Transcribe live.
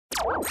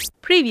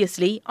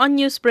Previously on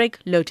Newsbreak,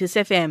 Lotus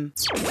FM.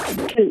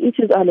 It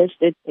is alleged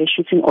that a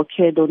shooting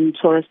occurred on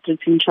Torres Street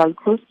in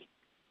Chalcross,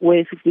 where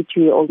a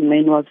 52-year-old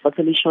man was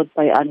fatally shot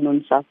by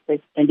unknown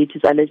suspects, and it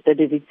is alleged that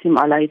the victim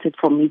alighted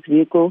from his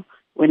vehicle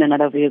when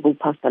another vehicle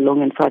passed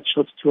along and fired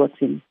shots towards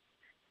him,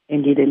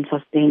 and he then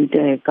sustained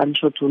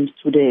gunshot wounds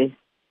to the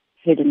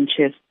head and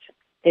chest.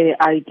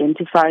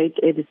 Identified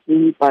at the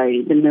scene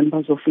by the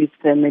members of his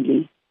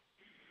family.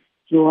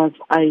 He was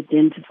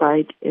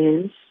identified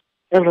as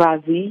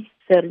Ravi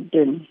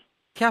Vurden.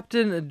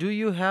 Captain, do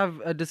you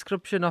have a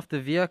description of the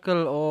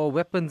vehicle or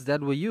weapons that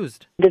were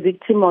used? The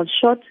victim was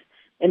shot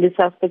and the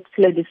suspect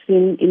fled the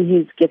scene in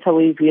his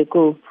getaway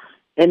vehicle,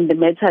 and the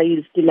matter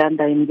is still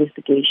under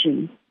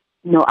investigation.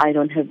 No, I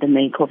don't have the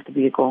make of the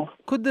vehicle.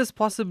 Could this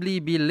possibly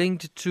be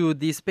linked to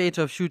the spate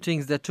of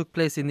shootings that took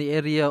place in the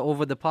area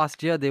over the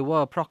past year? There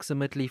were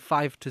approximately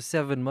 5 to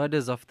 7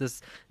 murders of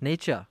this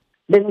nature.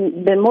 The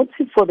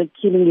motive for the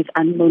killing is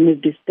unknown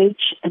at this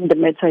stage, and the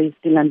matter is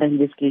still under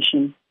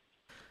investigation.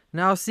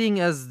 Now, seeing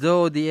as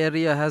though the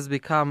area has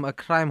become a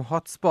crime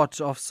hotspot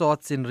of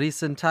sorts in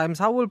recent times,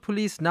 how will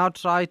police now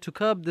try to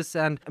curb this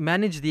and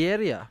manage the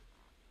area?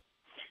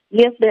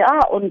 Yes, there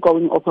are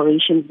ongoing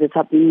operations that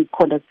are being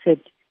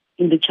conducted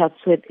in the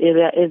Chatsworth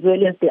area as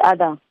well as the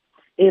other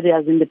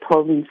areas in the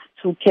province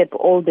to cap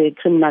all the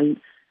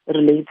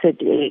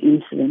criminal-related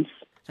incidents.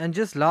 And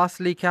just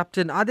lastly,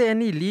 Captain, are there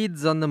any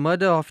leads on the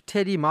murder of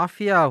Teddy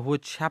Mafia,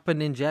 which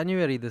happened in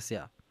January this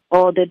year?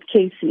 That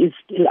case is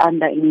still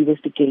under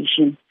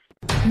investigation.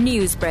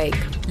 Newsbreak,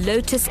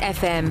 Lotus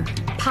FM,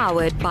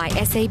 powered by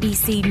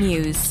SABC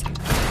News.